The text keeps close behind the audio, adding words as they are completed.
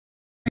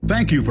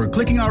Thank you for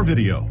clicking our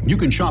video. You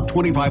can shop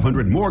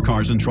 2,500 more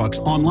cars and trucks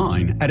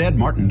online at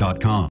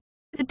edmartin.com.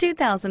 The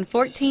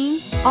 2014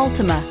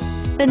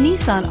 Altima. The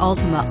Nissan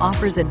Altima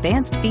offers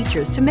advanced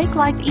features to make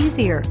life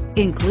easier,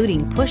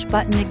 including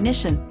push-button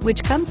ignition,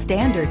 which comes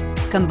standard.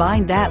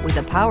 Combine that with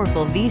a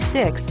powerful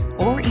V6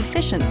 or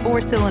efficient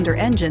 4-cylinder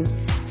engine,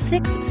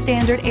 6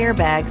 standard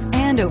airbags,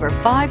 and over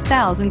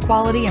 5,000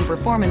 quality and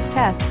performance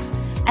tests,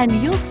 and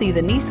you'll see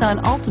the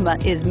Nissan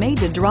Altima is made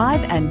to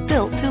drive and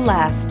built to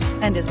last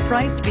and is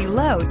priced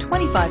below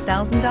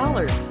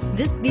 $25,000.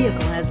 This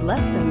vehicle has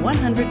less than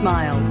 100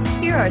 miles.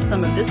 Here are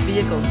some of this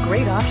vehicle's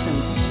great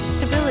options: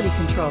 stability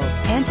control,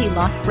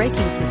 anti-lock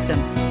braking system,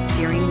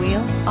 steering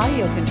wheel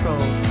audio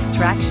controls,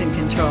 traction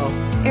control,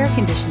 air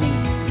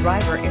conditioning,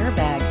 driver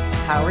airbag,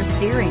 power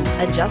steering,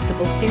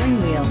 adjustable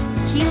steering wheel,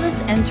 keyless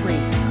entry,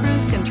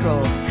 cruise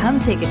control. Come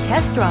take a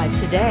test drive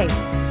today.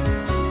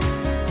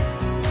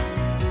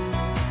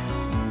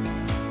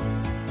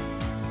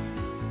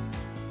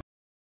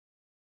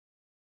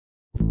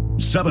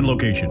 7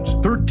 locations,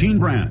 13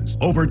 brands,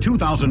 over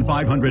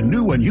 2,500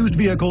 new and used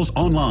vehicles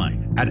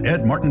online at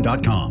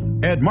edmartin.com.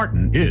 Ed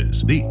Martin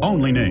is the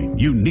only name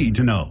you need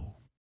to know.